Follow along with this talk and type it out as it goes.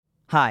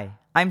Hi,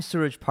 I'm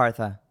Suraj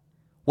Partha.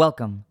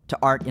 Welcome to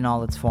Art in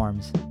All Its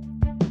Forms.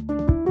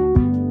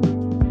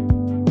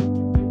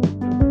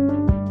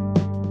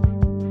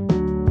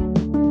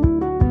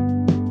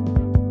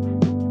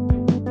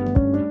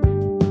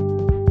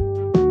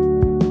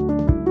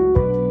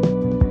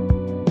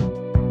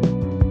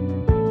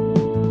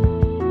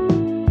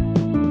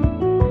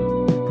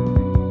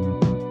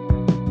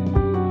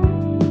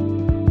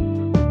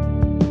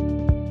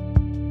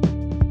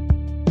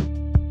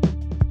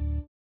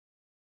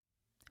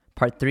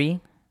 Part 3,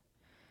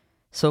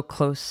 So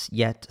Close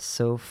Yet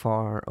So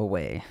Far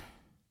Away.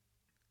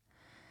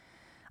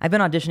 I've been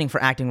auditioning for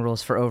acting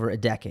roles for over a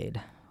decade,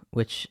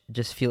 which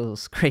just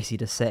feels crazy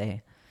to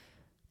say.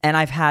 And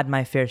I've had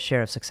my fair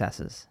share of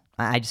successes.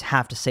 I just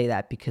have to say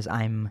that because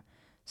I'm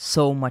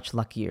so much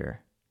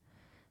luckier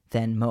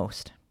than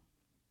most.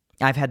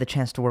 I've had the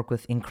chance to work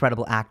with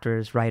incredible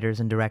actors, writers,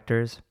 and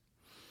directors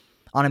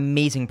on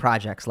amazing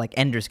projects like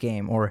Ender's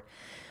Game or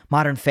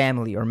Modern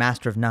Family or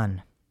Master of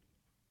None.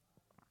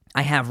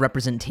 I have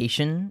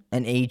representation,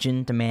 an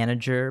agent, a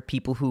manager,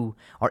 people who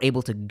are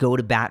able to go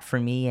to bat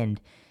for me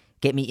and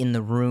get me in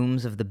the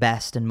rooms of the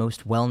best and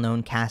most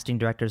well-known casting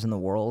directors in the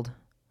world.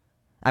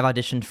 I've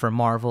auditioned for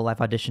Marvel, I've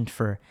auditioned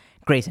for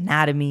Grey's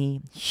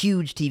Anatomy,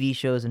 huge TV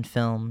shows and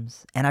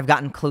films, and I've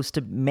gotten close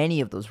to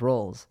many of those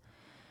roles.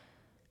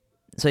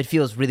 So it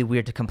feels really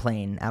weird to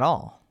complain at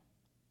all.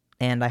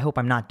 And I hope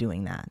I'm not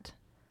doing that.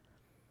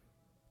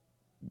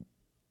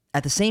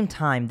 At the same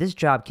time, this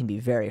job can be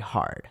very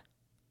hard,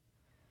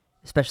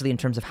 especially in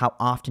terms of how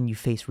often you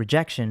face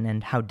rejection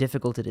and how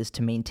difficult it is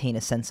to maintain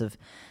a sense of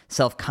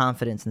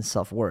self-confidence and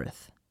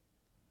self-worth.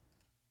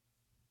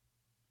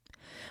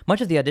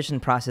 Much of the audition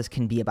process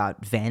can be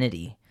about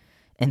vanity,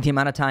 and the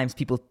amount of times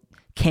people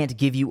can't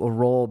give you a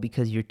role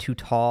because you're too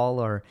tall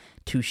or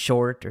too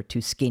short or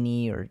too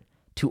skinny or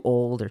too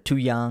old or too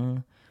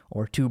young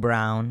or too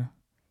brown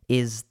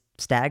is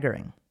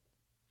staggering.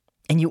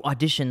 And you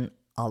audition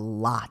a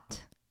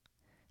lot.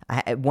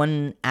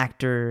 One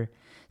actor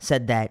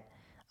said that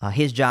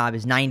his job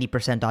is 90%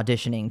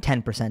 auditioning,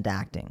 10%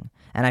 acting.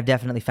 And I've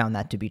definitely found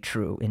that to be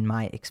true in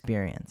my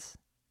experience.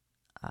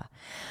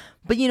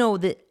 But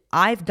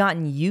I've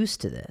gotten used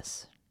to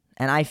this.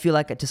 And I feel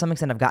like to some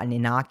extent I've gotten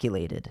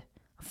inoculated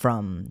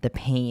from the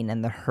pain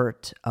and the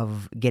hurt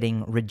of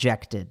getting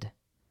rejected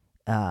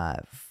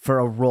for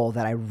a role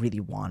that I really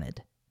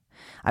wanted.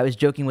 I was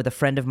joking with a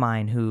friend of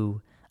mine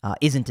who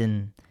isn't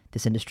in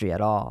this industry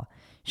at all.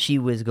 She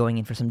was going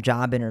in for some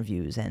job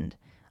interviews, and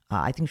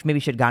I think maybe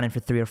she had gotten in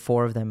for 3 or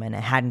 4 of them and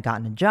hadn't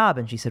gotten a job.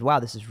 And she said, wow,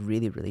 this is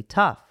really, really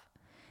tough.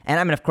 And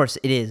I mean, of course,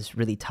 it is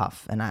really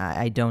tough. And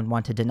I don't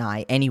want to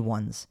deny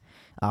anyone's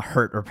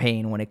hurt or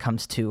pain when it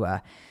comes to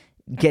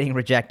getting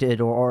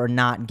rejected or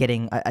not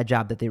getting a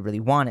job that they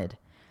really wanted.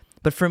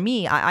 But for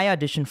me, I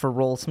audition for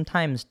roles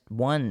sometimes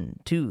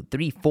 1, 2,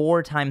 3,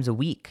 4 times a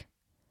week.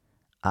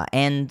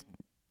 And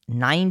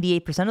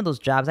 98% of those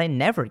jobs I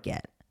never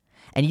get.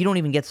 And you don't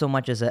even get so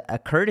much as a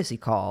courtesy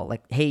call,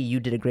 like, hey, you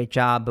did a great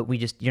job, but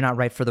you're not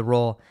right for the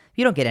role.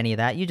 You don't get any of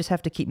that. You just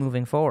have to keep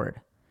moving forward.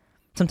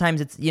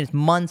 Sometimes it's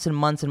months and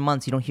months and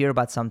months you don't hear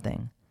about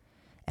something.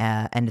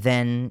 And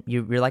then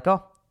you're like,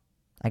 oh,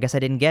 I guess I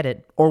didn't get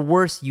it. Or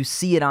worse, you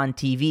see it on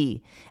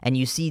TV and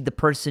you see the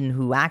person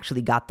who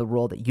actually got the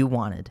role that you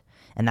wanted.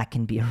 And that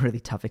can be a really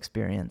tough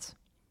experience.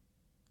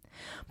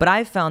 But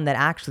I've found that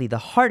actually the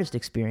hardest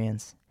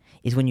experience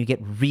is when you get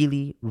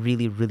really,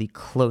 really, really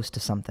close to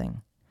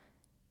something.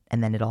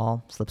 And then it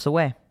all slips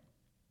away.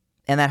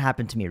 And that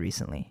happened to me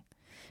recently.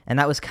 And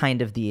that was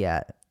kind of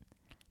the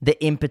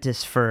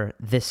impetus for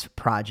this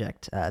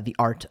project, The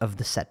Art of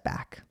the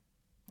Setback,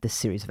 this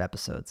series of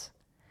episodes,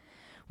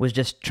 was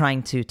just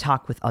trying to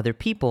talk with other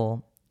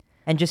people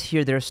and just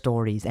hear their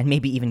stories and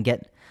maybe even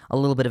get a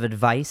little bit of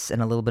advice and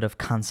a little bit of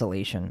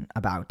consolation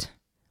about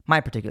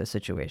my particular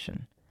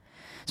situation.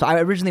 So I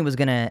originally was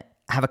going to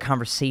have a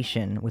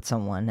conversation with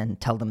someone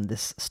and tell them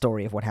this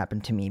story of what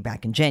happened to me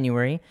back in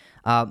January.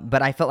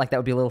 But I felt like that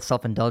would be a little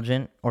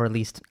self-indulgent, or at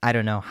least I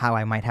don't know how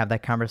I might have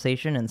that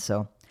conversation. And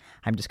so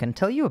I'm just going to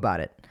tell you about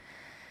it.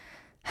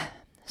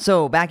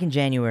 So back in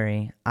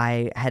January,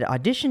 I had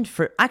auditioned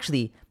for,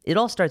 actually, it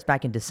all starts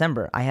back in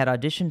December. I had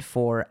auditioned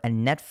for a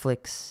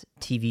Netflix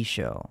TV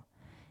show,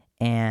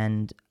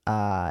 and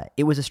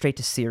it was a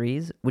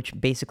straight-to-series, which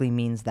basically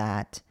means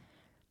that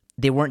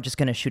they weren't just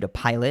going to shoot a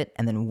pilot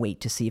and then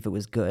wait to see if it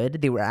was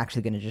good. They were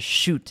actually going to just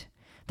shoot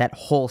that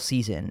whole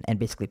season and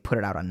basically put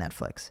it out on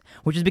Netflix,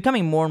 which is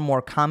becoming more and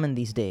more common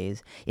these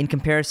days in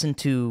comparison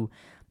to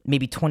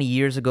maybe 20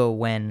 years ago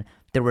when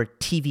there were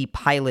TV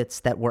pilots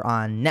that were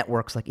on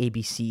networks like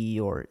ABC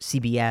or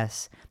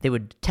CBS. They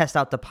would test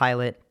out the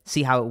pilot,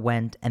 see how it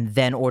went, and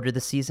then order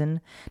the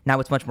season. Now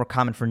it's much more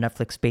common for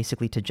Netflix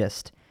basically to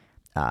just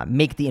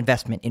make the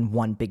investment in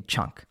one big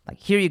chunk. Like,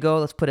 here you go,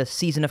 let's put a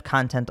season of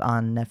content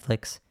on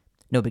Netflix.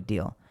 No big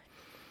deal.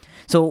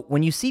 So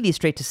when you see these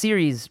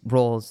straight-to-series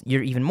roles,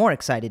 you're even more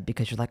excited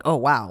because you're like, oh,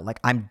 wow,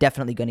 like I'm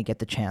definitely going to get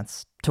the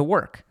chance to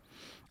work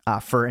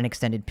for an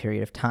extended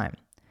period of time.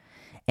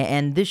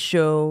 And this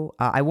show,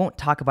 I won't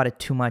talk about it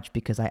too much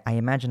because I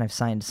imagine I've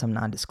signed some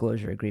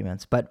non-disclosure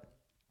agreements. But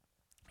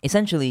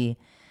essentially,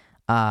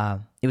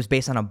 it was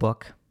based on a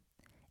book.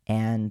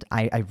 And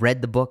I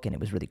read the book, and it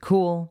was really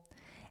cool.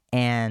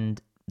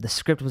 And the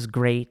script was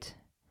great.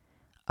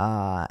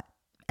 And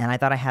I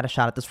thought I had a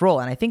shot at this role.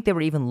 And I think they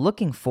were even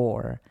looking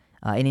for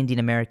an Indian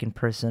American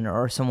person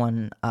or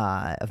someone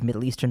of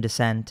Middle Eastern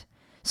descent.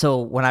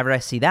 So whenever I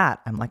see that,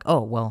 I'm like,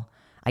 oh, well,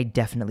 I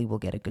definitely will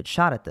get a good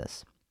shot at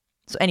this.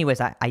 So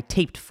anyways, I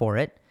taped for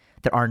it.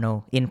 There are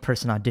no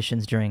in-person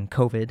auditions during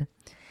COVID.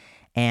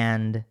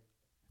 And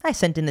I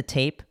sent in the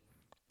tape.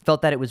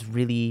 Felt that it was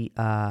really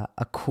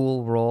a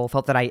cool role.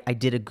 Felt that I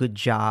did a good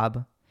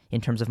job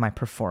in terms of my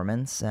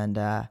performance. And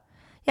I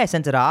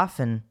sent it off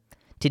and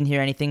didn't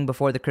hear anything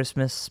before the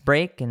Christmas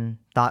break and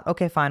thought,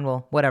 okay, fine,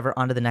 well, whatever,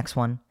 on to the next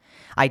one.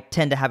 I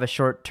tend to have a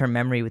short-term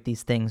memory with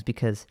these things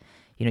because,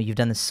 you've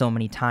done this so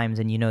many times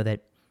and you know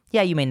that,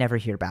 you may never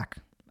hear back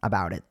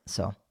about it.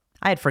 So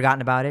I had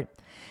forgotten about it.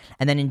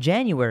 And then in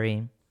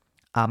January,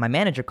 my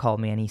manager called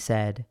me and he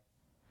said,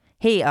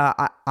 hey,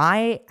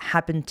 I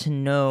happen to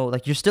know,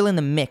 like, you're still in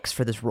the mix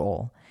for this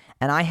role,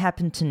 and I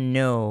happen to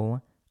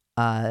know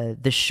the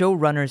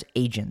showrunner's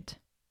agent.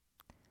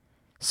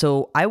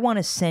 So I want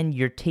to send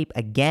your tape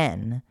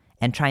again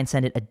and try and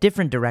send it a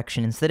different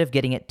direction. Instead of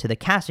getting it to the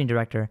casting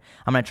director,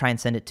 I'm going to try and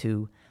send it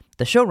to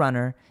the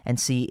showrunner and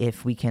see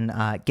if we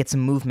can get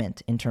some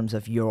movement in terms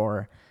of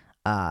your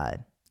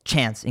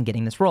chance in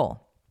getting this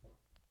role.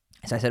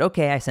 So I said,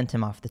 okay, I sent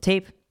him off the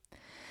tape,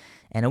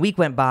 and a week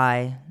went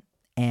by,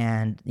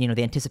 and,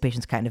 the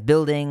anticipation's kind of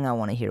building. I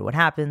want to hear what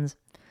happens.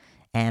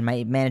 And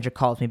my manager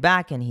calls me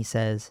back, and he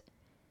says,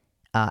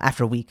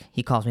 after a week,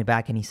 he calls me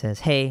back, and he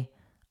says, hey,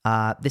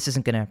 this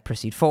isn't going to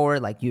proceed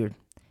forward. Like, you're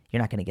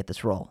not going to get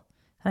this role.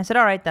 And I said,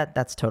 all right,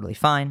 that's totally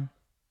fine.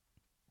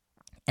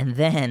 And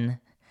then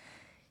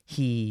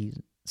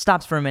he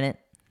stops for a minute.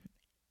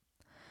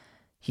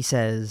 He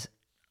says,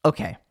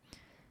 okay,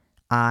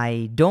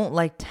 I don't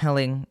like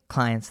telling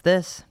clients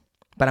this,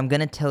 but I'm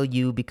going to tell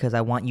you because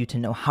I want you to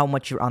know how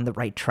much you're on the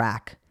right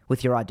track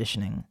with your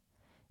auditioning.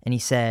 And he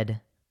said,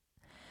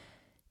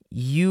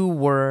 you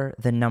were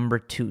the number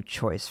 2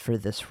 choice for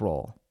this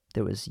role.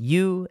 There was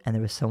you and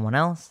there was someone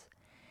else,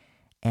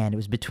 and it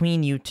was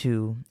between you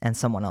two, and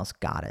someone else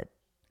got it.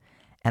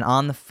 And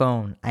on the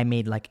phone, I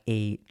made like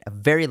a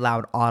very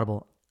loud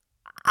audible,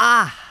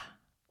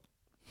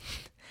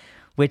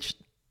 which,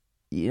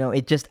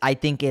 I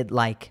think it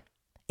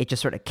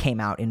just sort of came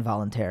out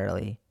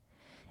involuntarily.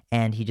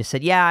 And he just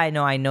said, yeah,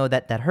 I know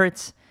that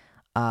hurts.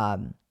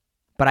 But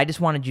I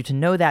just wanted you to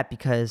know that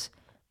because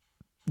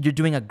you're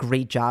doing a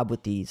great job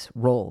with these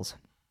roles.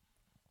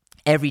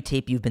 Every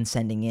tape you've been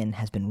sending in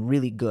has been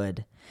really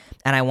good.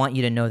 And I want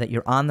you to know that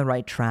you're on the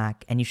right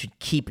track and you should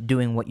keep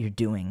doing what you're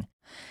doing.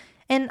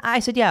 And I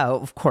said, yeah,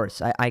 of course.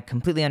 I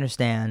completely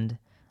understand.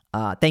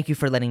 Thank you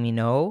for letting me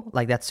know.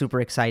 Like, that's super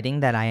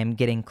exciting that I am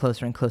getting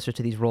closer and closer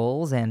to these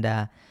roles. And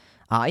I'm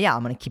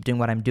going to keep doing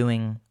what I'm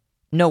doing.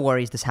 No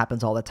worries, this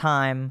happens all the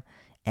time.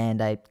 And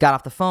I got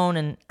off the phone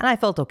and I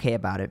felt okay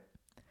about it.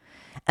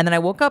 And then I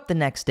woke up the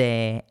next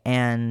day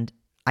and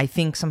I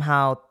think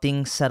somehow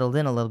things settled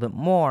in a little bit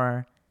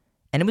more.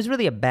 And it was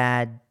really a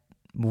bad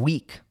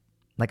week,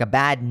 like a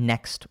bad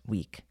next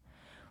week,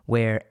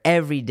 where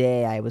every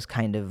day I was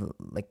kind of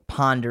like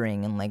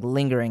pondering and like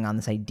lingering on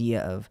this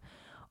idea of,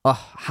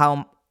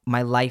 how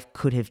my life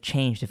could have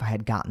changed if I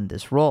had gotten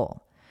this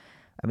role.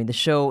 I mean, the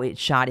show, it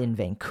shot in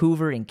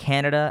Vancouver in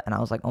Canada, and I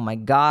was like, oh my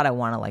God, I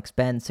want to like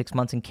spend 6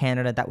 months in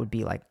Canada. That would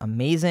be like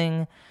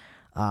amazing.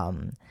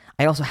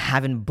 I also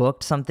haven't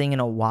booked something in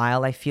a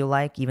while, I feel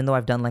like. Even though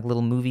I've done like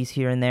little movies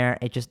here and there,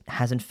 it just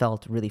hasn't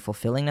felt really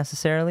fulfilling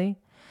necessarily.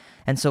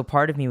 And so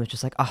part of me was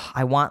just like,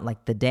 I want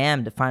like the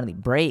dam to finally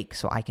break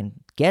so I can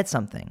get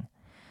something.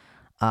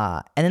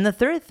 And then the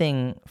third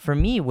thing for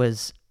me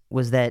was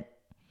that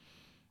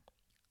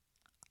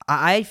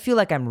I feel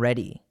like I'm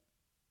ready.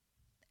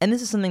 And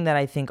this is something that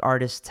I think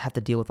artists have to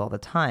deal with all the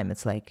time.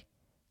 It's like,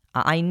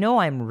 I know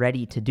I'm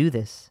ready to do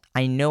this.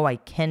 I know I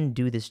can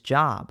do this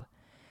job.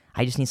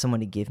 I just need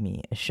someone to give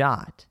me a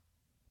shot.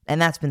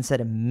 And that's been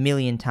said a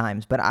million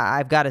times. But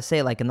I've got to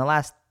say, like, in the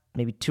last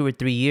maybe 2 or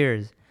 3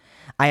 years,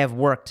 I have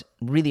worked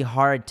really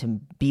hard to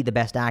be the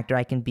best actor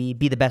I can be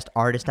the best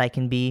artist I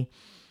can be,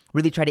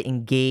 really try to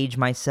engage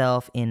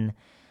myself in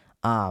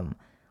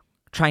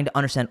trying to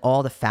understand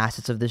all the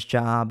facets of this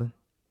job.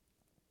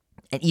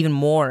 And even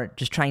more,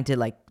 just trying to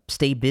like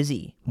stay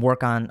busy,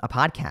 work on a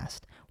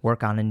podcast,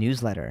 work on a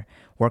newsletter,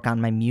 work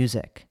on my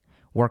music,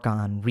 work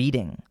on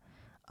reading.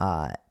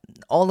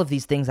 All of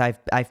these things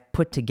I've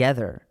put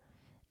together,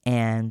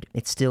 and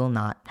it's still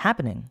not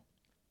happening.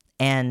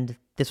 And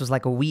this was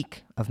like a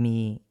week of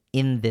me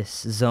in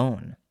this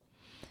zone.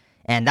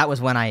 And that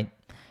was when I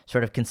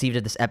sort of conceived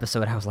of this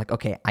episode. I was like,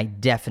 okay, I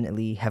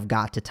definitely have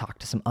got to talk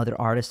to some other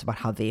artists about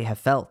how they have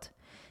felt.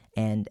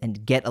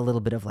 And get a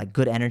little bit of like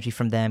good energy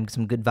from them,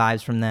 some good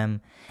vibes from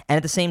them. And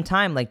at the same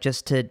time, like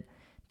just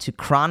to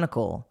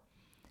chronicle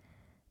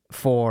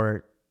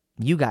for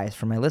you guys,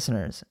 for my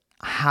listeners,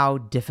 how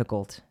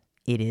difficult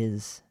it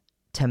is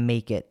to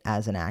make it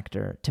as an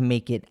actor, to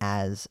make it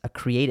as a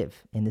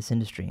creative in this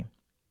industry.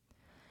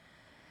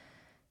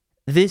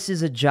 This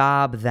is a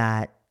job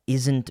that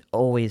isn't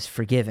always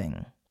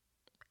forgiving.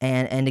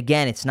 And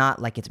again, it's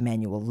not like it's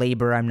manual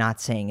labor. I'm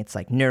not saying it's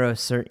like it's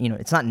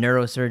not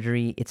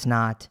neurosurgery. It's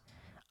not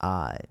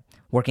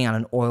working on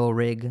an oil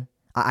rig.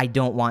 I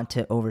don't want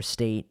to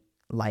overstate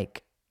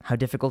like how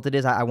difficult it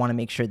is. I want to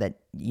make sure that,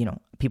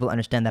 people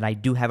understand that I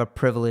do have a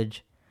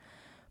privilege.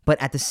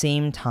 But at the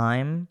same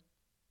time,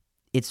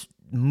 it's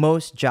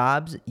most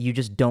jobs, you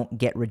just don't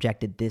get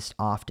rejected this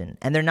often.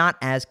 And they're not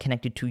as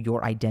connected to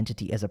your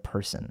identity as a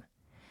person.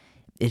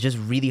 It's just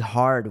really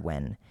hard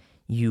when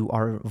you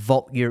are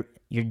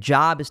your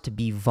job is to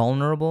be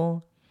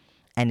vulnerable,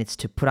 and it's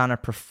to put on a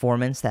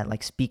performance that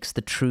like speaks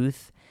the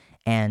truth,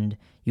 and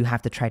you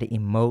have to try to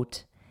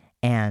emote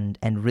and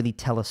really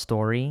tell a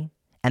story.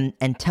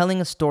 And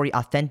telling a story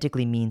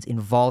authentically means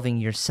involving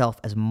yourself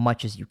as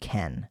much as you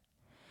can.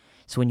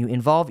 So when you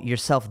involve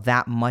yourself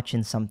that much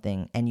in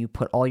something and you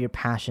put all your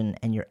passion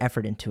and your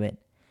effort into it,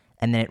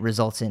 and then it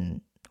results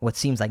in what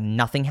seems like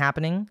nothing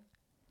happening,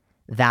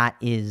 that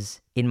is,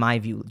 in my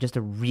view, just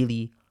a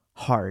really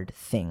hard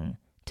thing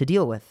to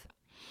deal with.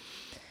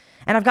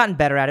 And I've gotten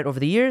better at it over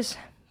the years,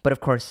 but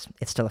of course,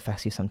 it still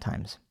affects you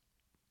sometimes.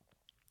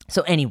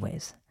 So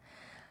anyways,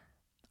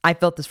 I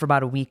felt this for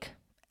about a week,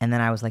 and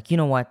then I was like, you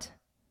know what?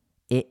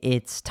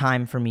 It's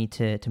time for me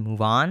to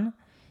move on.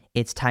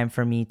 It's time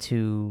for me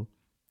to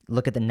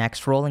look at the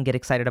next role and get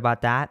excited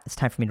about that. It's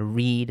time for me to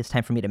read. It's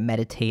time for me to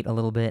meditate a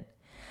little bit.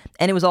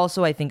 And it was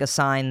also, I think, a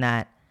sign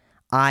that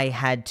I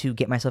had to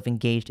get myself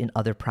engaged in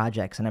other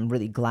projects. And I'm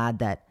really glad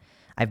that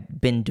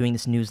I've been doing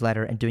this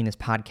newsletter and doing this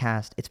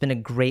podcast. It's been a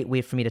great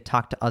way for me to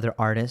talk to other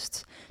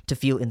artists, to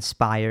feel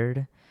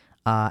inspired,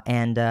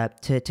 and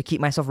to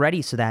keep myself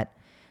ready so that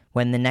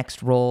when the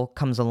next role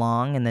comes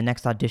along and the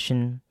next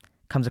audition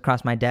comes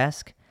across my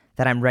desk,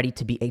 that I'm ready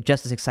to be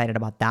just as excited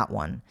about that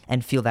one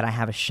and feel that I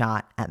have a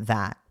shot at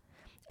that.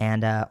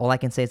 And all I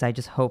can say is I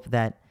just hope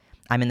that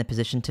I'm in the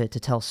position to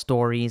tell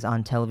stories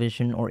on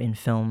television or in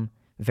film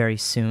very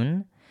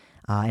soon.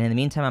 And in the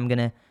meantime, I'm going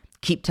to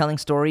keep telling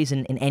stories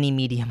in any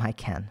medium I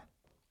can.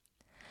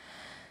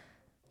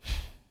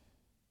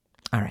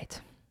 All right.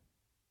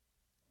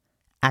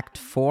 Act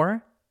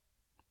 4,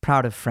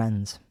 Proud of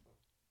Friends.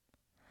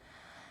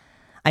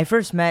 I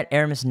first met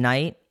Aramis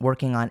Knight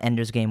working on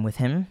Ender's Game with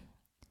him,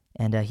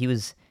 and he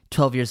was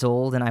 12 years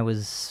old and I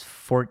was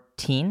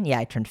 14. Yeah,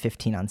 I turned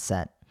 15 on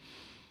set.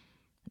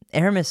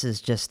 Aramis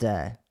is just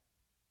a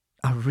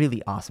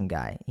really awesome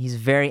guy. He's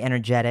very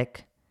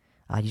energetic.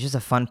 He's just a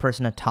fun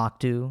person to talk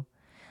to.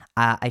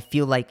 I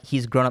feel like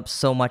he's grown up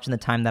so much in the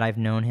time that I've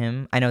known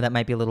him. I know that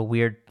might be a little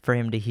weird for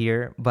him to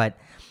hear, but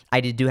I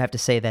do have to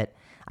say that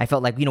I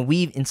felt like,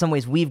 in some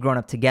ways we've grown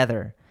up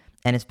together,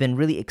 and it's been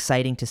really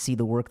exciting to see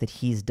the work that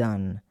he's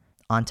done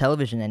on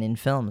television and in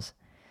films.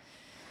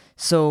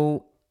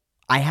 So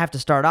I have to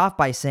start off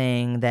by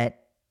saying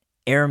that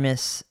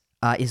Aramis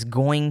is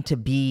going to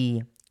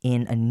be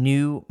in a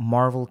new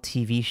Marvel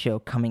TV show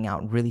coming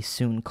out really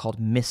soon called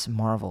Miss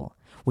Marvel,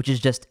 which is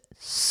just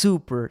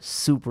super,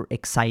 super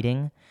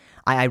exciting.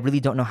 I really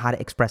don't know how to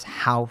express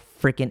how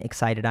freaking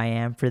excited I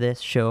am for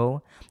this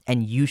show,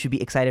 and you should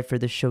be excited for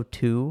this show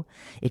too.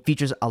 It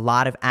features a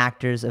lot of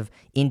actors of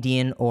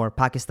Indian or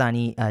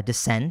Pakistani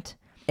descent.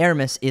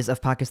 Aramis is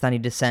of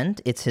Pakistani descent.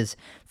 It's his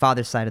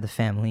father's side of the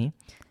family.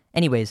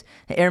 Anyways,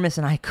 Aramis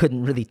and I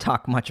couldn't really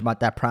talk much about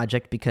that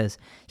project because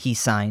he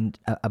signed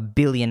a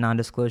billion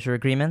non-disclosure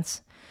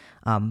agreements.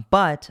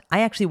 But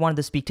I actually wanted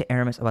to speak to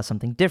Aramis about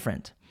something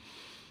different.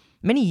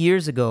 Many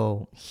years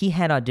ago, he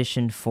had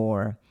auditioned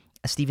for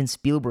a Steven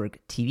Spielberg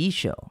TV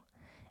show,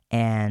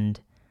 and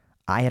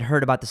I had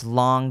heard about this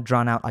long,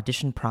 drawn-out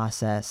audition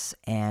process,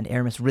 and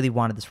Aramis really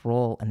wanted this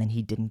role, and then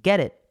he didn't get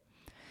it.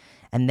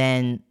 And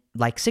then,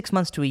 like 6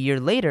 months to a year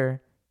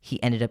later,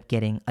 he ended up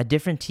getting a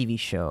different TV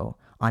show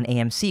on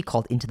AMC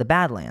called Into the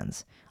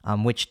Badlands,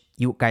 which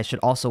you guys should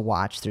also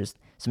watch. There's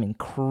some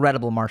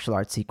incredible martial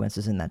arts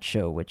sequences in that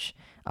show, which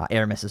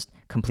Aramis is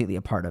completely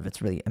a part of.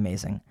 It's really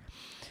amazing.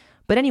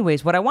 But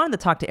anyways, what I wanted to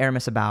talk to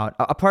Aramis about,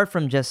 apart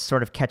from just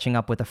sort of catching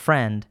up with a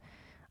friend,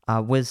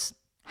 was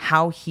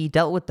how he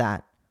dealt with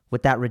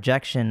that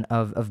rejection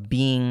of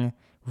being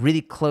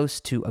really close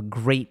to a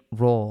great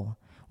role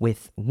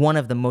with one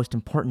of the most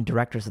important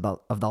directors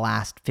of the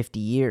last 50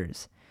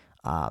 years,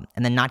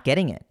 and then not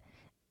getting it.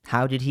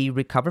 How did he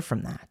recover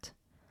from that?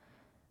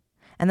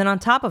 And then on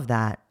top of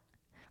that,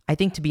 I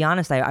think, to be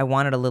honest, I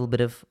wanted a little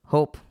bit of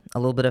hope, a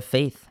little bit of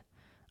faith.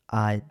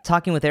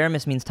 Talking with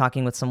Aramis means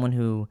talking with someone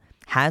who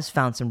has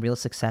found some real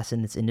success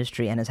in this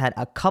industry and has had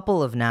a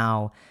couple of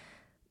now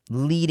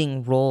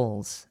leading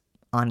roles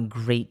on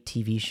great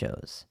TV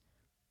shows.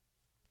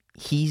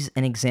 He's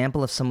an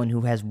example of someone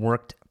who has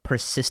worked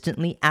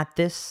persistently at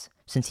this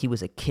since he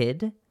was a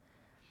kid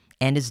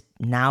and is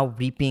now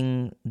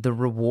reaping the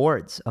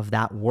rewards of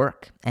that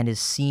work and is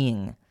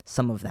seeing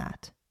some of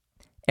that.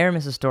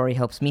 Aramis' story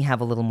helps me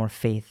have a little more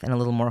faith and a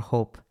little more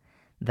hope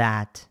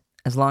that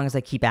as long as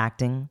I keep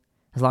acting,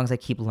 as long as I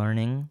keep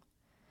learning,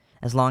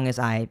 as long as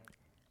I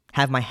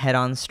have my head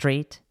on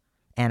straight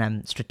and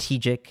I'm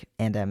strategic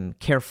and I'm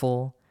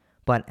careful,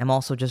 but I'm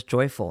also just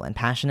joyful and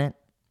passionate,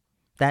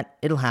 that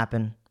it'll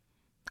happen.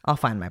 I'll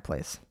find my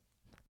place.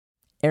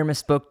 Aramis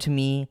spoke to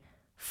me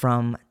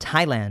from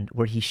Thailand,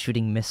 where he's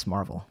shooting Miss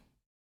Marvel.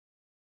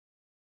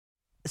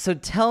 So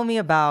tell me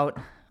about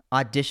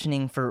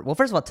auditioning for, well,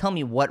 first of all, tell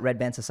me what Red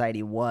Band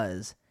Society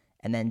was,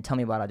 and then tell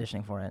me about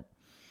auditioning for it.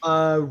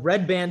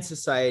 Red Band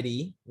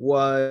Society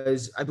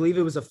was, I believe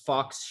it was a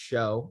Fox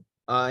show,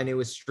 and it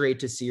was straight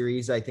to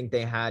series. I think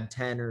they had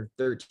 10 or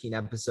 13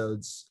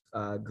 episodes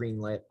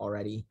greenlit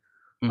already.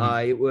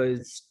 It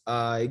was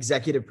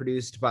executive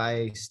produced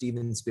by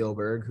Steven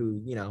Spielberg,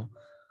 who,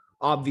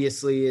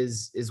 obviously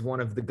is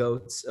one of the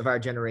goats of our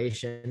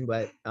generation,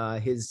 but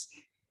his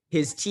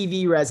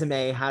TV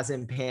resume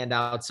hasn't panned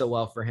out so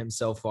well for him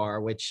so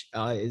far, which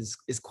is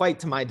quite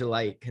to my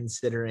delight,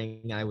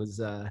 considering I was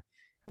turned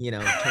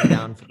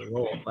down for the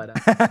role. But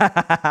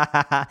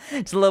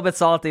it's a little bit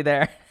salty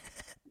there.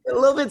 A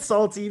little bit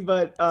salty,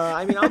 but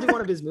I mean, I'll do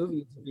one of his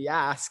movies if he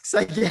asks,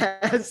 I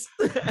guess.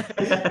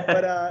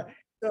 But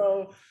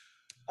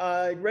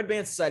Red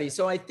Band Society.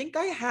 So I think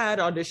I had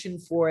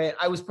auditioned for it.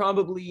 I was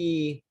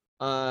probably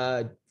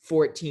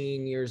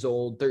 14 years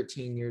old,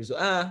 13 years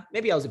old.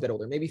 Maybe I was a bit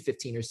older, maybe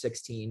 15 or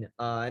 16.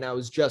 And I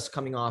was just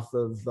coming off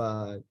of,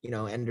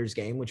 Ender's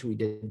Game, which we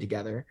did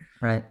together.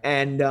 Right.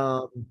 And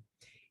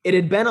it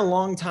had been a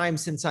long time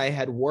since I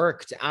had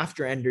worked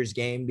after Ender's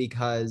Game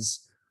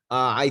because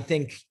I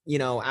think,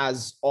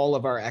 as all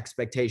of our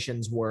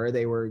expectations were,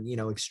 they were,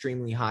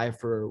 extremely high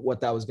for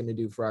what that was going to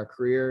do for our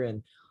career.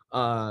 And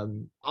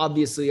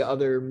obviously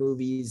other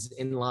movies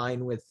in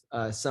line with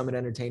Summit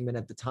Entertainment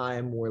at the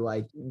time were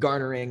like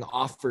garnering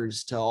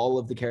offers to all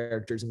of the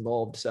characters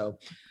involved. So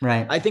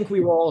right. I think we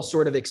were all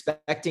sort of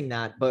expecting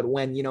that. But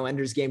when,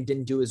 Ender's Game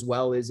didn't do as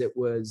well as it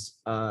was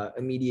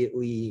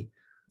immediately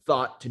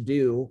thought to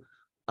do,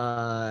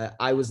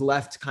 I was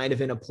left kind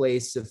of in a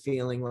place of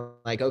feeling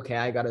like, okay,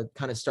 I got to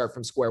kind of start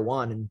from square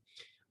one.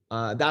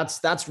 And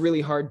that's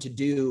really hard to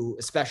do,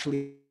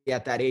 especially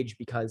at that age,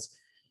 because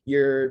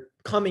you're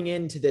coming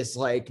into this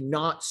like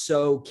not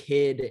so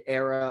kid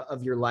era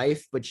of your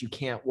life, but you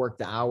can't work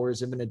the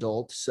hours of an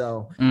adult.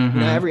 So,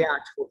 every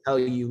actor will tell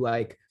you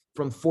like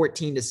from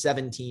 14 to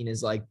 17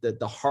 is like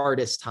the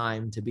hardest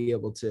time to be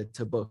able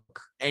to book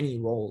any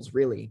roles,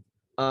 really.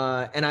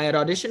 And I had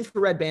auditioned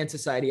for Red Band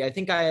Society. I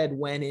think I had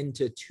went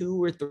into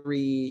 2 or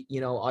 3,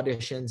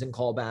 auditions and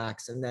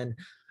callbacks. And then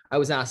I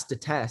was asked to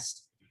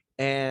test.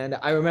 And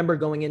I remember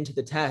going into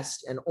the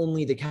test and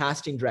only the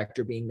casting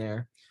director being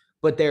there,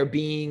 but there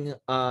being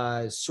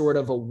sort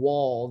of a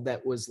wall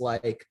that was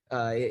like,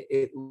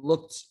 it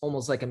looked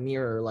almost like a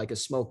mirror, like a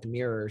smoked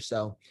mirror.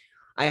 So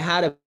I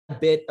had a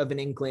bit of an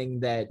inkling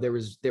that there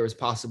was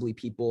possibly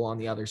people on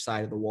the other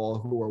side of the wall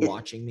who were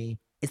watching me.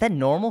 Is that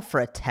normal for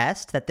a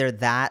test, that they're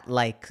that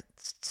like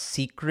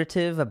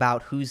secretive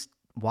about who's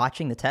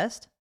watching the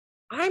test?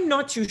 I'm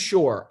not too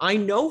sure. I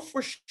know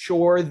for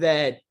sure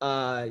that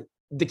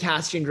the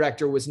casting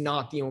director was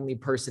not the only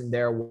person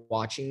there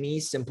watching me,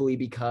 simply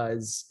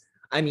because,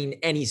 I mean,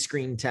 any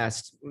screen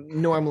test,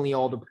 normally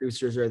all the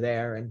producers are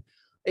there, and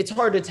it's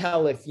hard to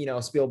tell if,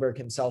 Spielberg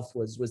himself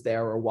was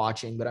there or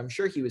watching, but I'm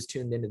sure he was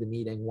tuned into the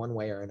meeting one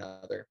way or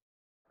another.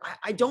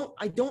 I don't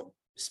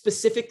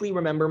specifically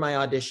remember my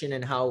audition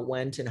and how it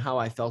went and how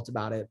I felt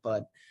about it,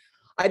 but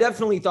I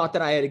definitely thought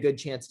that I had a good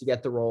chance to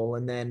get the role.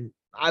 And then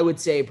I would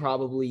say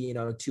probably,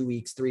 2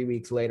 weeks, 3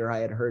 weeks later, I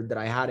had heard that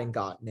I hadn't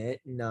gotten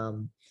it.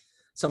 And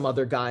some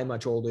other guy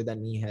much older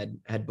than me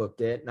had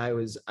booked it. And I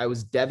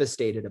was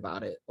devastated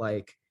about it.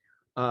 Like,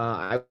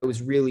 I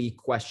was really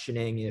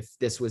questioning if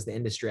this was the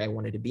industry I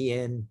wanted to be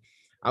in.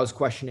 I was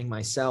questioning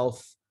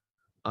myself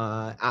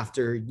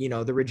after,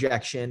 the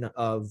rejection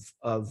of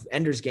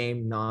Ender's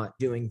Game not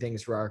doing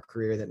things for our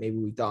career that maybe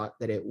we thought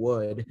that it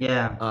would.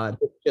 Yeah.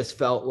 It just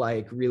felt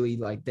like really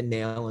like the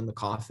nail in the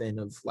coffin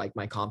of like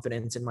my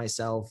confidence in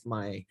myself,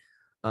 my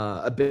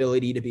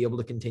ability to be able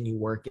to continue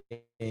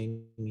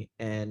working.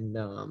 And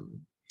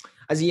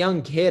as a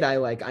young kid,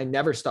 I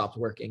never stopped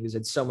working because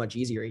it's so much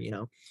easier,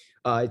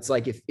 it's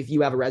like if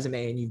you have a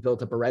resume and you've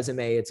built up a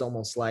resume, it's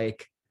almost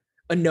like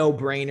a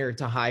no-brainer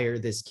to hire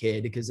this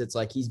kid, because it's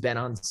like he's been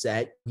on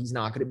set, he's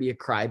not going to be a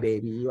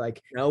crybaby.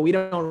 Like, we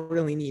don't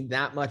really need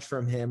that much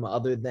from him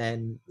other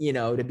than,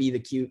 to be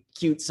the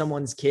cute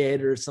someone's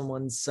kid or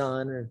someone's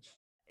son. Or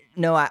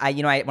no, I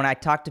when I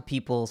talk to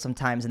people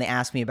sometimes and they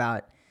ask me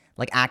about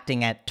like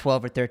acting at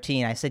 12 or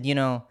 13, I said,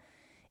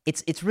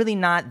 it's really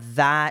not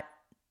that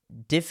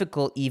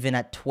difficult even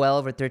at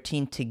 12 or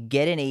 13 to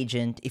get an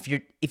agent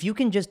if you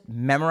can just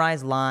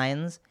memorize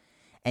lines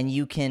and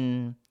you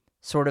can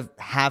sort of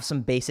have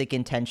some basic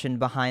intention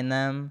behind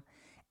them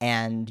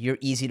and you're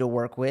easy to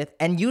work with.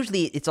 And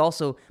usually it's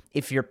also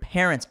if your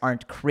parents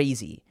aren't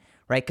crazy,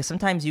 right? Because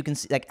sometimes you can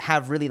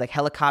have really like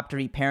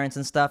helicoptery parents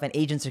and stuff, and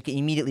agents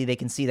immediately they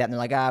can see that and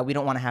they're like, we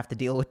don't want to have to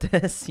deal with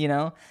this,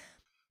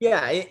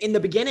 Yeah, in the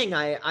beginning,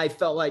 I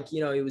felt like,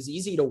 it was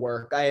easy to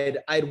work.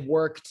 I'd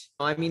worked.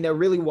 I mean, there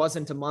really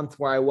wasn't a month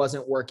where I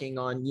wasn't working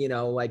on,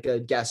 like a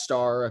guest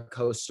star, a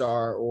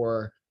co-star,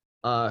 or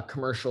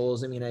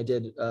commercials. I mean, I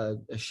did a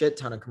shit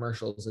ton of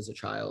commercials as a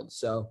child,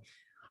 so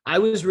I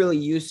was really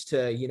used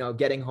to,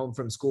 getting home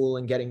from school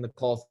and getting the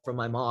call from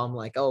my mom,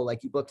 like, oh,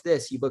 like you booked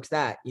this, you booked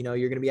that, you're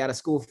going to be out of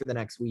school for the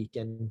next week.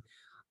 And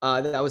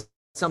that was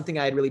something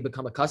I had really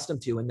become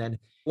accustomed to. And then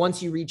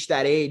once you reach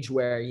that age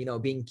where,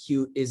 being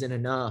cute isn't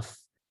enough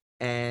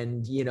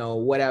and,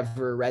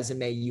 whatever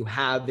resume you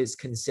have is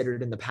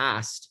considered in the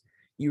past,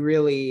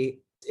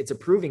 it's a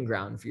proving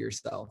ground for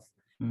yourself.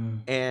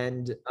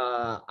 And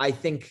I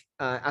think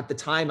at the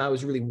time I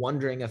was really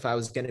wondering if I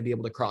was going to be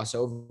able to cross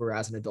over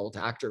as an adult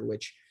actor,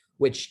 which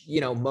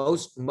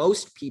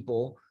most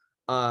people,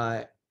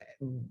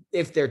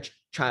 if they're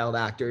child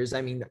actors,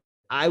 I mean,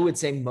 I would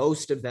say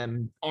most of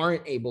them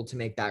aren't able to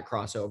make that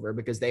crossover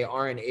because they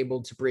aren't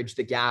able to bridge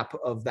the gap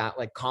of that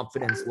like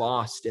confidence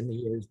lost in the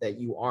years that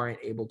you aren't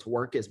able to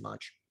work as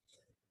much.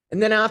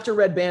 And then after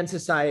Red Band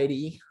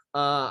Society,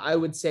 I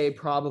would say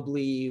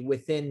probably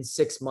within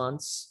 6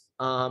 months,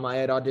 I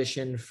had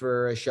auditioned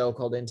for a show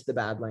called Into the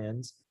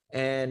Badlands.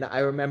 And I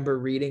remember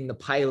reading the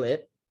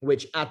pilot,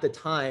 which at the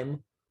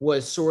time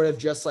was sort of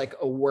just like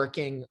a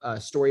working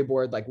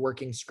storyboard, like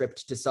working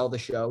script to sell the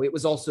show. It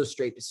was also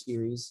straight to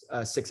series,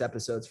 6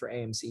 episodes for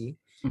AMC.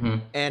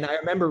 And I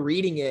remember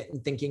reading it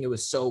and thinking it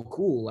was so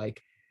cool,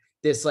 like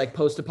this like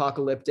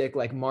post-apocalyptic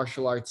like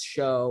martial arts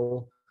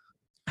show.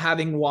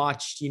 Having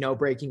watched,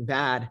 Breaking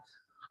Bad,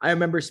 I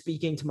remember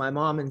speaking to my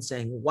mom and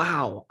saying,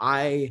 wow,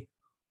 I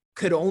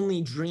could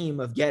only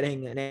dream of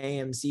getting an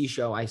AMC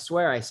show. I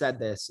swear I said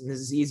this, and this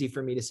is easy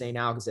for me to say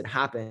now because it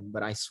happened,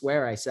 but I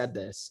swear I said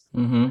this.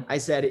 I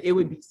said it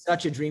would be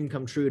such a dream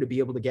come true to be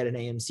able to get an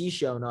AMC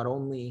show. Not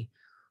only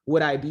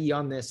would I be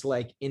on this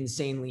like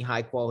insanely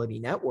high quality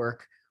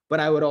network, but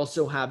I would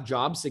also have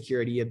job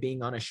security of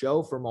being on a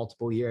show for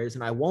multiple years,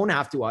 and I won't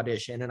have to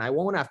audition and I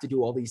won't have to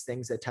do all these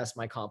things that test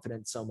my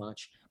confidence so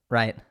much.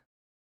 Right.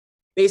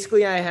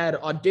 Basically, I had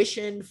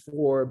auditioned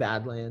for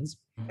Badlands,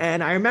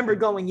 and I remember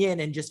going in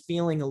and just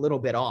feeling a little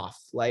bit off.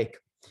 Like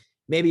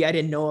maybe I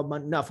didn't know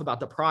enough about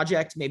the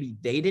project. Maybe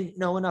they didn't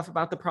know enough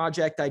about the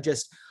project.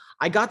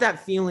 I got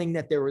that feeling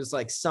that there was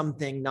like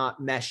something not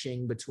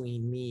meshing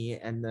between me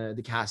and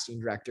the casting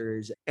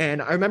directors.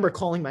 And I remember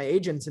calling my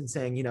agents and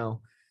saying,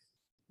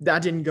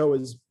 that didn't go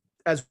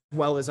as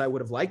well as I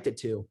would have liked it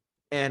to.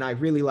 And I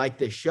really like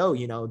this show.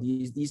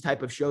 These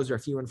type of shows are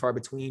few and far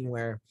between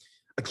where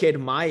a kid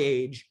my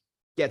age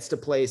gets to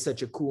play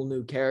such a cool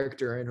new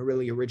character in a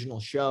really original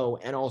show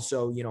and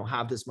also,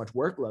 have this much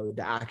workload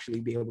to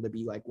actually be able to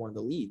be like one of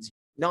the leads,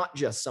 not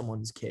just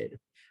someone's kid.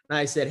 And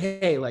I said,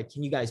 hey, like,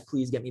 can you guys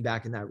please get me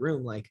back in that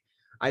room? Like,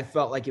 I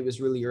felt like it was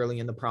really early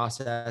in the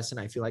process and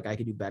I feel like I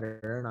could do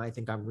better. And I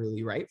think I'm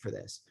really right for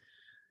this.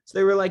 So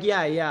they were like,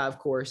 yeah, of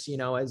course,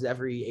 as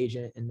every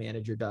agent and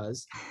manager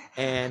does.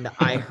 And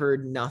I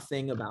heard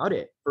nothing about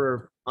it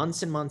for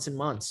months and months and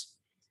months.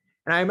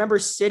 And I remember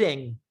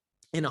sitting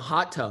in a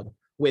hot tub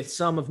with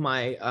some of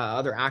my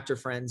other actor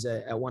friends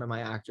at one of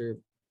my actor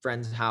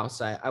friends'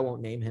 house. I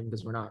won't name him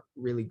because we're not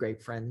really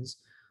great friends.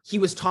 He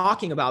was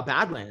talking about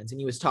Badlands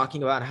and he was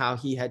talking about how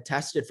he had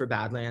tested for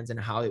Badlands and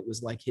how it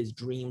was like his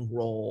dream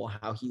role,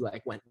 how he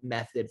like went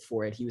method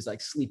for it. He was like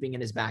sleeping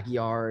in his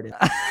backyard.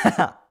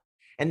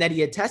 And that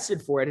he had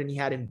tested for it and he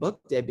hadn't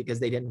booked it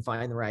because they didn't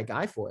find the right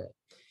guy for it.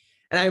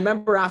 And I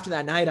remember after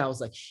that night, I was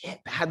like,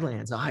 shit,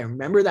 Badlands. Oh, I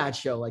remember that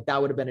show. Like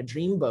that would have been a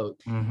dreamboat.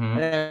 And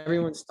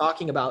everyone's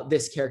talking about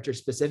this character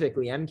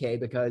specifically, MK,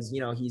 because,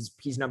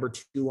 he's number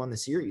 2 on the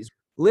series.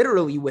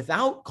 Literally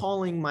without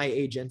calling my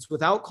agents,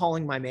 without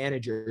calling my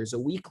managers, a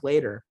week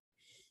later,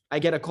 I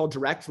get a call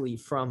directly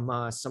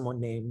from someone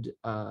named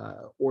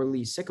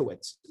Orly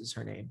Sikowitz is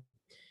her name.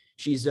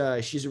 She's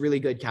a really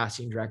good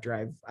casting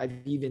director. I've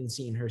even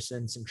seen her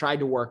since and tried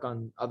to work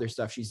on other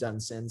stuff she's done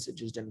since. It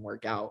just didn't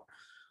work out.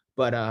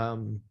 But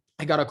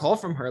I got a call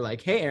from her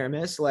like, hey,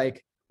 Aramis,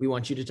 like, we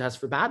want you to test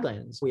for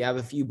Badlands. We have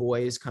a few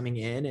boys coming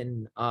in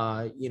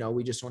and,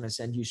 we just want to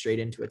send you straight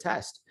into a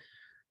test.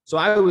 So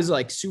I was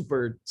like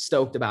super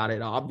stoked about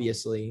it,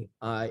 obviously.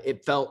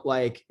 It felt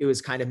like it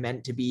was kind of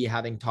meant to be,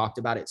 having talked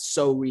about it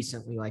so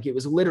recently. Like it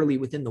was literally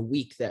within the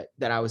week that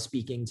I was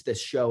speaking to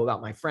this show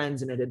about my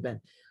friends, and it had been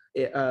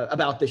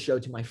about the show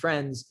to my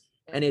friends.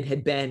 And it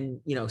had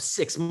been,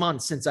 6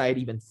 months since I had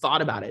even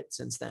thought about it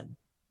since then.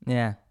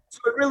 Yeah. So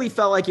it really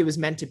felt like it was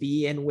meant to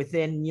be. And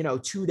within,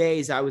 2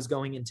 days, I was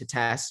going into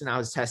test and I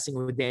was testing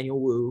with Daniel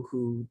Wu,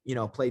 who,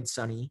 played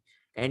Sonny,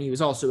 and he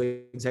was also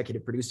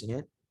executive producing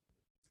it.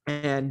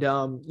 And,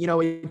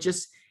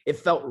 it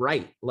felt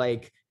right.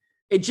 Like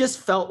it just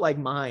felt like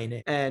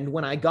mine. And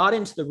when I got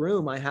into the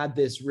room, I had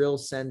this real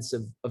sense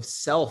of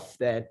self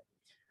that,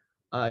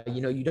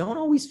 you don't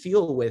always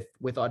feel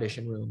with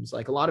audition rooms.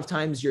 Like a lot of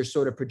times you're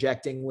sort of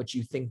projecting what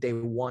you think they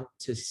want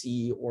to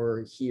see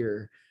or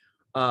hear.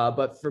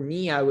 But for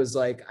me, I was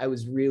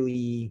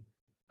really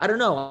I don't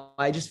know.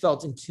 I just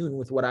felt in tune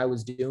with what I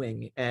was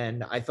doing,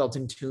 and I felt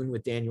in tune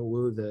with Daniel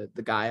Wu,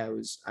 the guy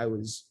I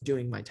was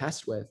doing my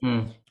test with.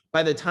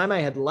 By the time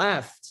I had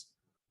left,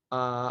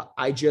 I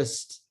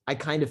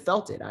kind of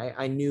felt it.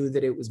 I knew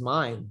that it was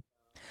mine.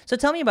 So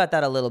tell me about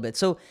that a little bit.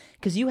 So,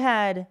 because you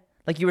had,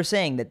 like you were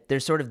saying, that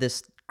there's sort of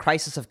this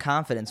crisis of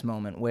confidence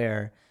moment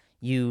where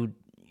you're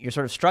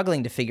sort of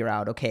struggling to figure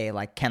out, okay,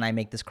 like, can I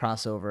make this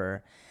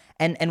crossover?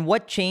 And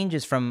what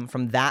changes from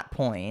that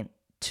point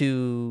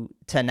to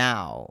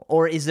now?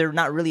 Or is there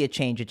not really a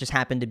change? It just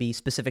happened to be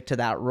specific to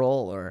that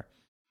role, or?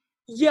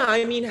 Yeah,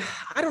 I mean,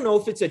 I don't know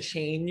if it's a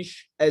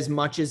change as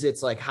much as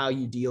it's like how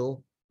you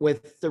deal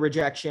with the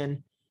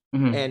rejection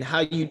and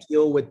how you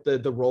deal with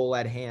the role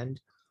at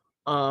hand.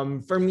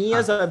 For me,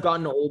 as I've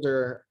gotten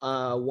older,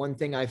 one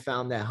thing I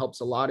found that helps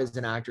a lot as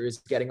an actor is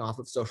getting off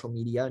of social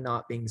media,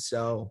 not being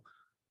so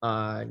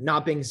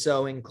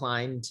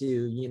inclined to,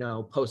 you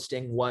know,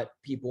 posting what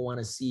people want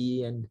to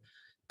see, and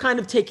kind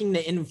of taking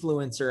the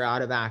influencer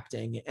out of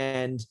acting,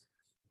 and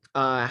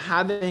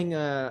having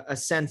a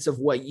sense of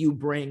what you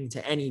bring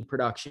to any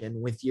production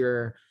with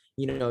your,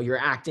 you know, your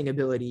acting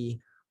ability,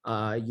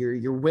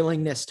 your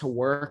willingness to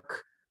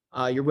work,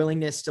 your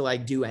willingness to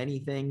like do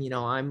anything. You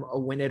know, I'm a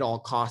win at all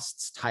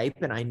costs type,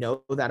 and I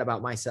know that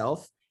about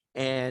myself.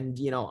 And,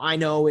 you know, I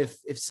know if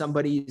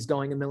somebody's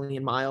going a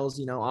million miles,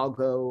 you know, I'll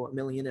go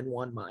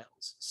 1,000,001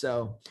 miles.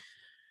 So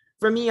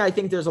for me, I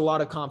think there's a lot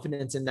of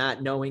confidence in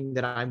that, knowing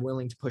that I'm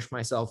willing to push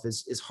myself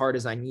as hard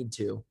as I need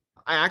to.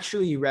 I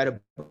actually read a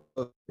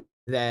book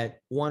that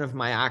one of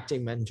my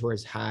acting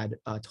mentors had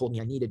told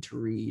me I needed to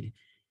read.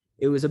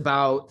 It was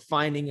about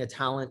finding a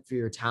talent for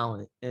your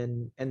talent,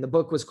 and the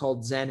book was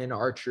called Zen and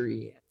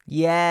Archery.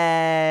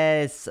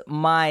 Yes,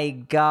 my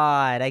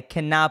God, I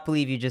cannot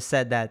believe you just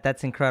said that.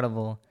 That's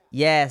incredible.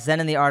 Yes,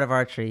 Zen and the Art of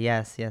Archery.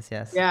 Yes, yes,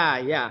 yes.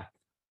 Yeah.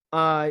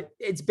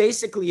 It's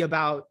basically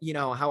about, you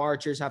know, how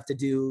archers have to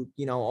do,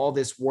 you know, all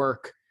this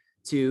work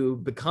to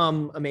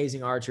become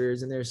amazing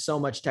archers, and there's so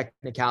much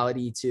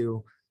technicality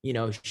to, you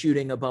know,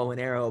 shooting a bow and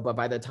arrow, but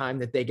by the time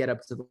that they get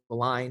up to the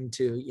line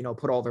to, you know,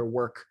 put all their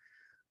work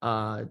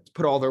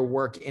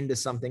into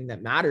something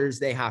that matters,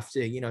 they have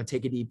to, you know,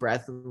 take a deep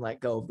breath and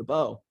let go of the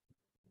bow.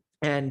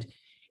 And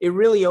it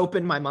really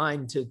opened my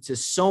mind to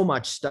so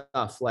much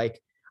stuff.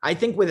 Like, I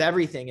think with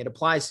everything, it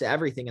applies to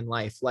everything in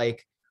life.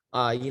 Like,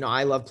 you know,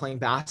 I love playing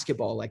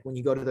basketball. Like, when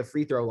you go to the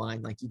free throw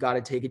line, like, you got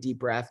to take a deep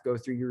breath, go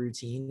through your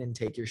routine, and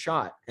take your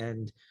shot.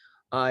 And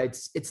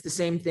it's the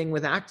same thing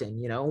with acting.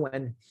 You know,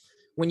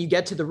 when you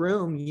get to the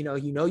room, you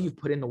know you've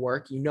put in the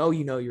work, you know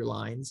your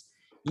lines.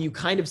 You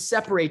kind of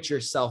separate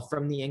yourself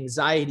from the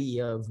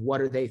anxiety of what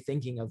are they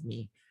thinking of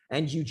me,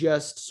 and you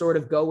just sort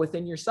of go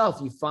within yourself.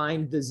 You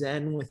find the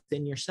Zen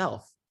within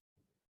yourself,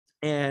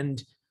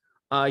 and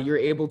you're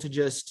able to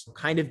just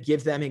kind of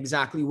give them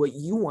exactly what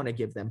you want to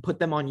give them, put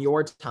them on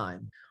your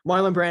time.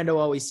 Marlon Brando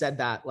always said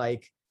that,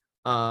 like,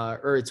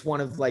 or it's one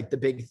of like the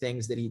big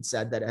things that he'd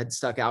said that had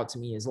stuck out to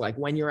me is like,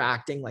 when you're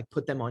acting, like,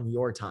 put them on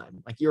your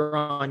time, like you're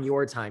on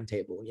your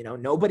timetable, you know,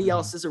 nobody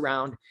else is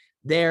around,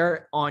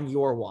 they're on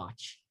your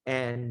watch.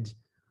 And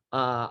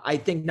I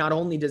think not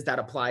only does that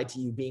apply to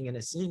you being in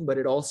a scene, but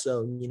it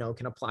also, you know,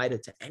 can apply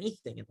to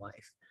anything in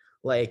life.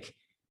 Like,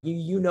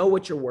 you know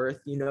what you're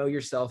worth, you know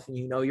yourself, and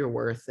you know your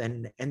worth,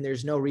 and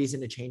there's no reason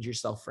to change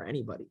yourself for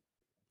anybody.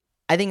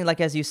 I think,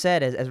 like, as you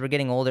said, as we're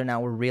getting older now,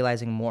 we're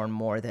realizing more and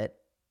more that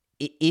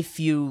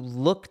if you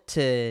look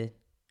to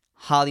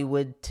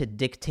Hollywood to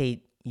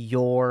dictate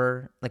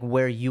your, like,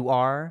 where you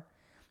are,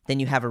 then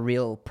you have a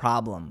real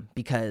problem,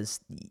 because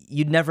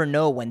you'd never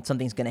know when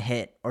something's going to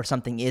hit or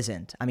something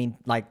isn't. I mean,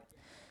 like,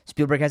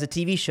 Spielberg has a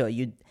TV show.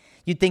 You'd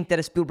think that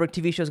a Spielberg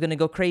TV show is going to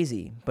go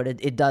crazy, but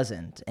it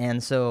doesn't.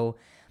 And so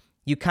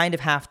you kind of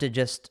have to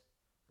just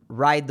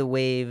ride the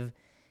wave,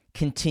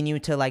 continue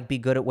to, like, be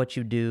good at what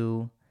you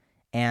do,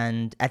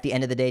 and at the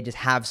end of the day, just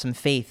have some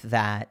faith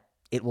that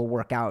it will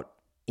work out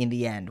in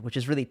the end, which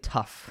is really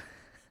tough.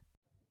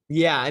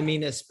 Yeah, I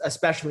mean,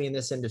 especially in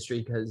this industry,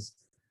 because,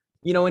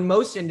 you know, in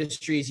most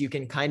industries, you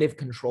can kind of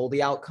control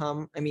the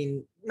outcome. I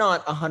mean,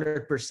 not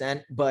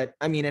 100%, but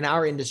I mean, in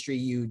our industry,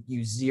 you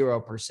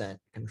 0%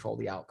 control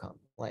the outcome.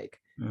 Like,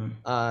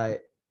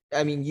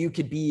 I mean, you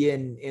could be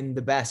in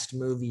the best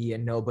movie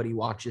and nobody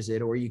watches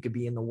it, or you could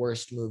be in the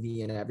worst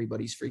movie and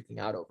everybody's freaking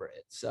out over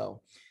it.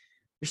 So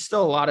there's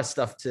still a lot of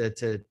stuff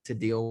to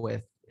deal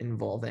with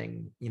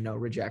involving, you know,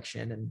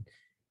 rejection. And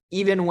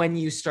even when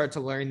you start to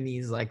learn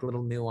these like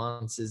little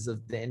nuances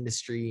of the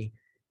industry,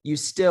 you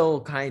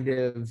still kind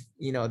of,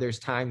 you know, there's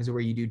times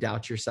where you do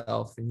doubt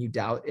yourself, and you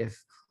doubt if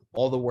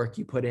all the work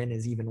you put in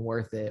is even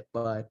worth it.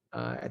 But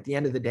at the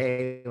end of the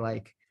day,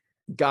 like,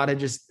 gotta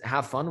just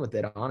have fun with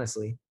it,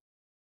 honestly.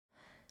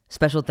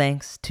 Special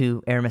thanks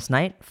to Aramis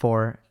Knight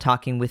for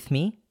talking with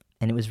me,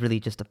 and it was really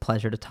just a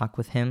pleasure to talk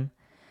with him.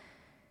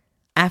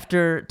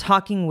 After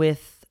talking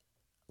with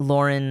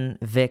Lauren,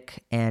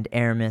 Vic, and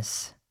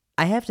Aramis,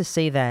 I have to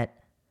say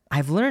that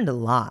I've learned a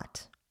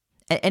lot.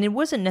 And it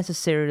wasn't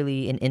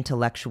necessarily an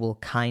intellectual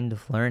kind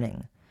of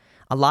learning.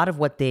 A lot of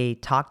what they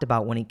talked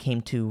about when it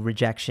came to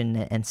rejection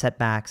and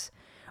setbacks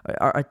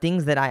are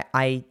things that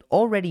I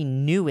already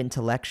knew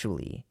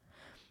intellectually,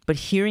 but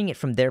hearing it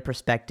from their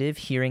perspective,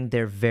 hearing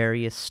their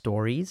various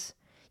stories,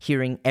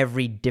 hearing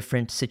every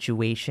different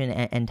situation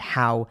and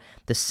how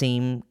the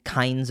same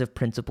kinds of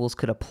principles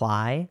could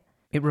apply,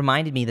 it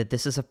reminded me that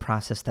this is a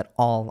process that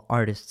all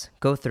artists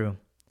go through.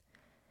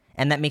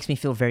 And that makes me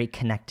feel very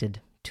connected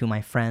to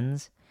my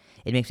friends.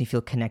 It makes me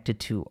feel connected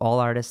to all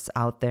artists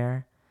out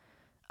there.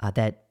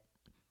 That,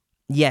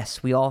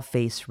 yes, we all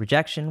face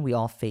rejection, we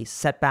all face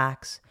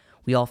setbacks,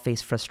 we all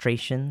face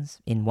frustrations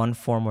in one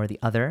form or the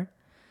other,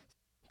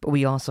 but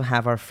we also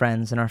have our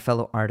friends and our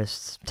fellow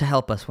artists to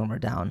help us when we're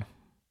down.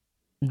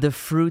 The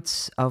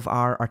fruits of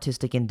our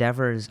artistic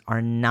endeavors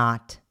are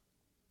not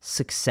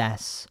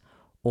success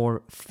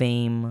or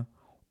fame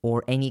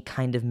or any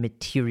kind of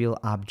material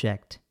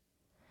object.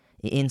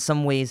 In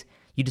some ways,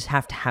 you just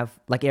have to have,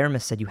 like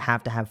Aramis said, you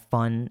have to have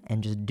fun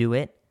and just do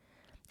it.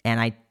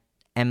 And I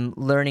am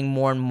learning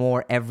more and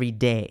more every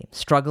day,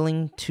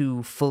 struggling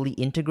to fully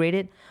integrate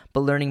it,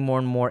 but learning more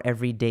and more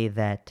every day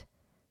that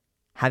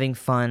having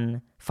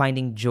fun,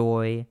 finding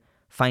joy,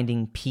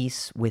 finding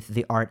peace with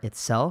the art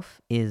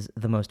itself is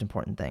the most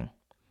important thing.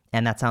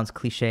 And that sounds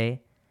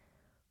cliche,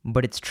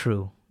 but it's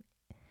true.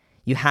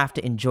 You have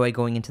to enjoy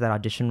going into that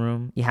audition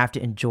room. You have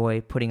to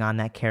enjoy putting on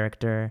that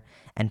character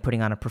and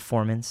putting on a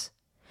performance.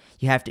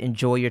 You have to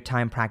enjoy your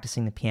time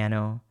practicing the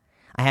piano.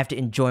 I have to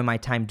enjoy my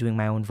time doing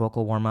my own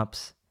vocal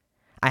warm-ups.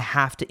 I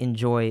have to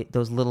enjoy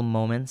those little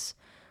moments,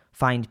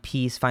 find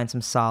peace, find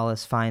some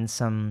solace, find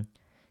some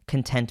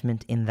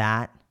contentment in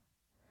that.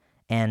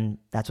 And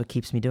that's what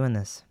keeps me doing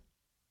this.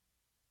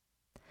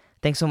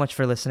 Thanks so much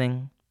for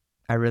listening.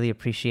 I really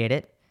appreciate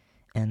it.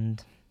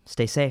 And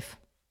stay safe.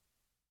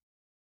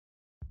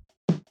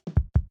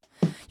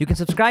 You can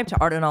subscribe to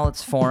Art in All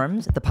Its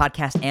Forms, the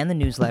podcast and the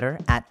newsletter,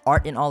 at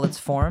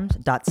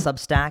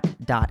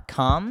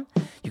artinallitsforms.substack.com.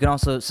 You can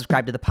also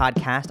subscribe to the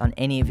podcast on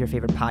any of your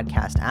favorite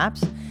podcast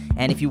apps.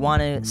 And if you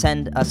want to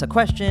send us a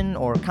question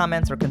or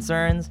comments or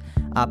concerns,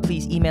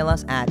 please email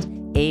us at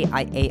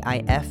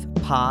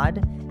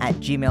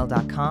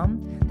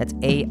aiaifpod@gmail.com. That's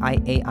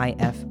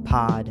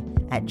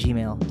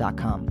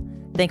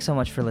aiaifpod@gmail.com. Thanks so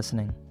much for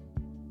listening.